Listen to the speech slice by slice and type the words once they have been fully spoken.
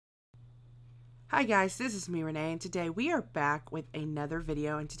Hi guys, this is me Renee, and today we are back with another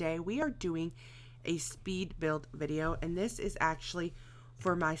video, and today we are doing a speed build video, and this is actually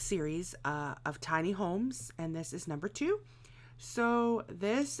for my series of tiny homes, and this is number 2. So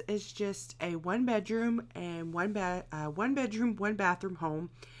this is just a one bedroom and one bedroom, one bathroom home.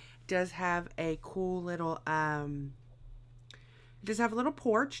 It does have a cool little it does have a little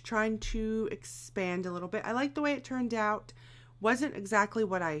porch, trying to expand a little bit. I like the way it turned out. Wasn't exactly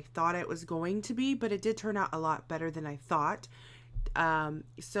what I thought it was going to be, but it did turn out a lot better than I thought.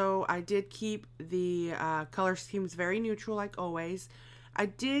 So I did keep the color schemes very neutral, like always. I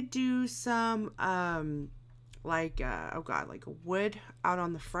did do some like like a wood out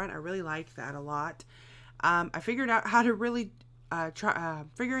on the front. I really like that a lot. I figured out how to really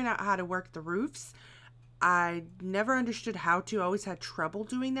figuring out how to work the roofs. I never understood how to. I always had trouble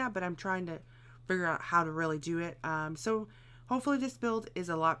doing that, but I'm trying to figure out how to really do it. So hopefully this build is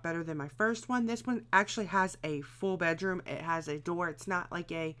a lot better than my first one. This one actually has a full bedroom. It has a door. It's not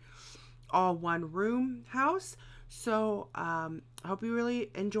like a all one room house. So I hope you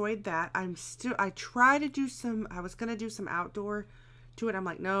really enjoyed that. I try to do some, I was going to do some outdoor to it. I'm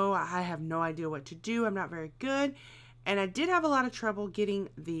like, no, I have no idea what to do. I'm not very good. And I did have a lot of trouble getting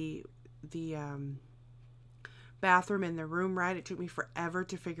the bathroom in the room right. It took me forever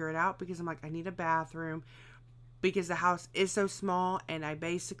to figure it out because I'm like, I need a bathroom, because the house is so small, and I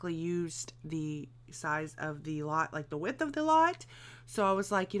basically used the size of the lot, like the width of the lot. So I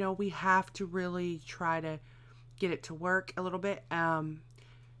was like, we have to really try to get it to work a little bit, to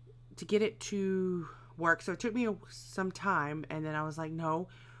get it to work. So it took me some time, and then I was like, no,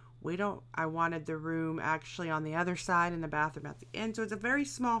 we don't. I wanted the room actually on the other side and the bathroom at the end. So it's a very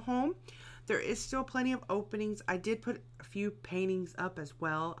small home. There is still plenty of openings. I did put a few paintings up as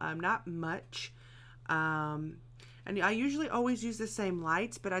well. Not much. And I usually always use the same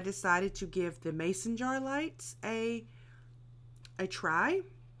lights, but I decided to give the mason jar lights a try.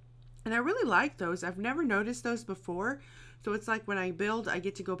 And I really like those. I've never noticed those before. So it's like when I build, I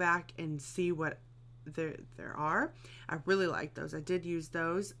get to go back and see what there are. I really like those. I did use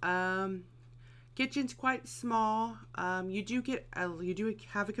those. Kitchen's quite small. You do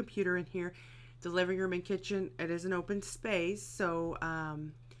have a computer in here. The living room and kitchen, it is an open space. So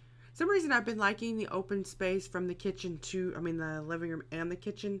some reason I've been liking the open space from the kitchen to, the living room and the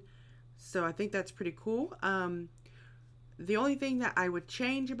kitchen. So I think that's pretty cool. The only thing that I would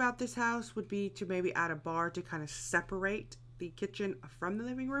change about this house would be to maybe add a bar to kind of separate the kitchen from the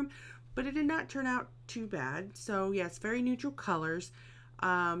living room. But it did not turn out too bad. So yes, very neutral colors.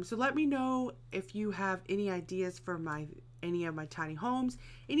 So let me know if you have any ideas for any of my tiny homes,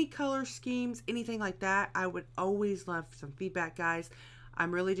 any color schemes, anything like that. I would always love some feedback, guys.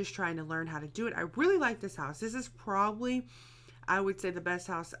 I'm really just trying to learn how to do it. I really like this house. This is probably, I would say, the best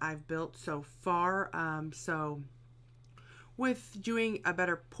house I've built so far. So with doing a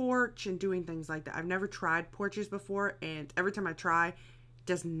better porch and doing things like that, I've never tried porches before, and every time I try, it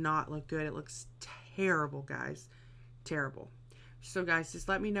does not look good. It looks terrible, guys. Terrible. So guys, just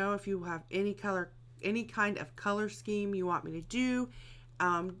let me know if you have any kind of color scheme you want me to do.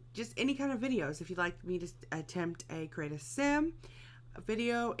 Just any kind of videos. If you'd like me to attempt a create a sim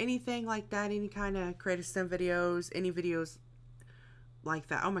video, anything like that, any kind of create a sim videos, any videos like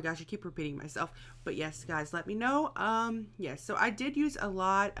that. Oh my gosh, I keep repeating myself. But yes, guys, let me know. Yes, so I did use a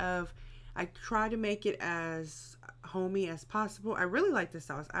lot of, I try to make it as homey as possible. I really like this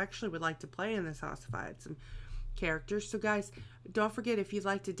house. I actually would like to play in this house if I had some characters. So guys, don't forget, if you'd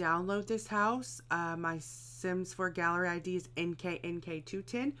like to download this house, my Sims 4 gallery ID is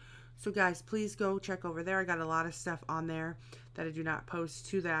NKNK210. So guys, please go check over there. I got a lot of stuff on there that I do not post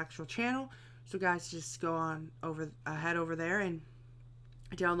to the actual channel. So guys, just go on head over there and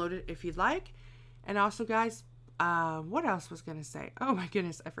download it if you'd like. And also guys, what else was gonna say? Oh my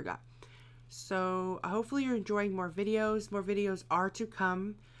goodness, I forgot. So hopefully you're enjoying more videos. More videos are to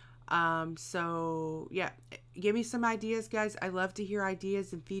come. So yeah, give me some ideas, guys. I love to hear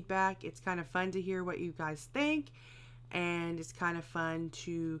ideas and feedback. It's kind of fun to hear what you guys think, and it's kind of fun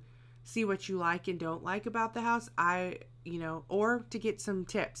to see what you like and don't like about the house. Or to get some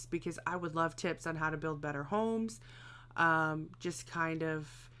tips, because I would love tips on how to build better homes. Just kind of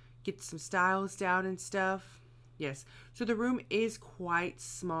get some styles down and stuff. Yes. So the room is quite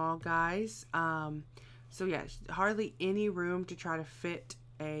small, guys. So yeah, hardly any room to try to fit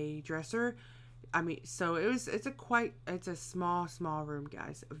a dresser. So it's a small room,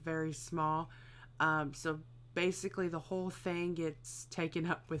 guys. Very small. So basically the whole thing gets taken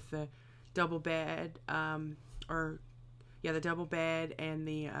up with the double bed, the double bed and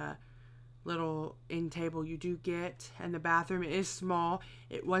the little end table you do get, and the bathroom is small.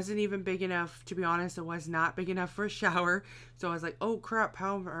 It wasn't even big enough, to be honest. It was not big enough for a shower, so I was like, oh crap,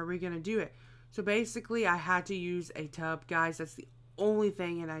 how are we gonna do it? So basically I had to use a tub, guys. That's the only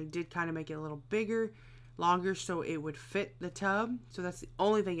thing, and I did kind of make it a little bigger, longer, so it would fit the tub. So that's the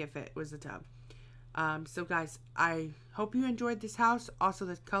only thing it fit, was the tub. So guys, I hope you enjoyed this house, also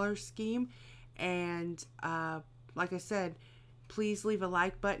the color scheme, and like I said, please leave a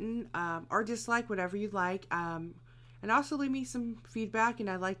like button or dislike, whatever you like, and also leave me some feedback, and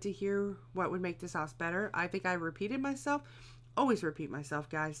I'd like to hear what would make this house better. I think I repeated myself. Always repeat myself,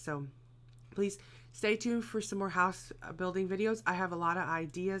 guys, so please stay tuned for some more house building videos. I have a lot of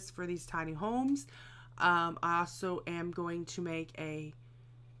ideas for these tiny homes. I also am going to make it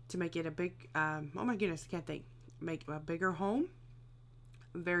a big, oh my goodness, I can't think, make a bigger home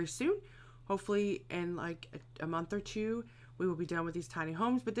very soon. Hopefully in like a month or two, we will be done with these tiny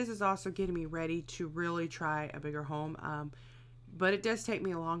homes, but this is also getting me ready to really try a bigger home. But it does take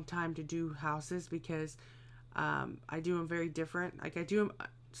me a long time to do houses because I do them very different. Like I do them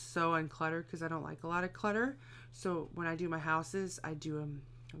so uncluttered because I don't like a lot of clutter. So when I do my houses, I do them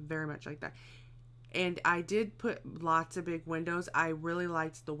very much like that. And I did put lots of big windows. I really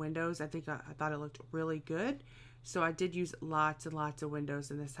liked the windows. I thought it looked really good. So I did use lots and lots of windows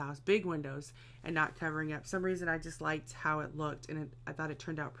in this house, big windows, and not covering up. For some reason I just liked how it looked, and I thought it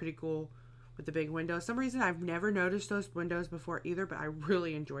turned out pretty cool with the big windows. For some reason I've never noticed those windows before either, but I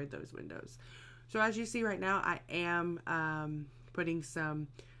really enjoyed those windows. So as you see right now, I am putting some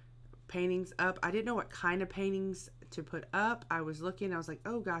paintings up. I didn't know what kind of paintings to put up. I was looking, I was like,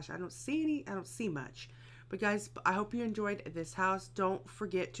 oh gosh, I don't see much. But guys, I hope you enjoyed this house. Don't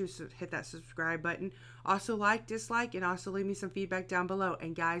forget to hit that subscribe button. Also like, dislike, and also leave me some feedback down below.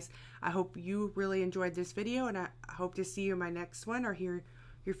 And guys, I hope you really enjoyed this video, and I hope to see you in my next one or hear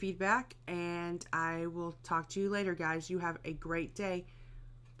your feedback. And I will talk to you later, guys. You have a great day.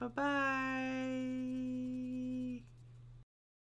 Bye-bye.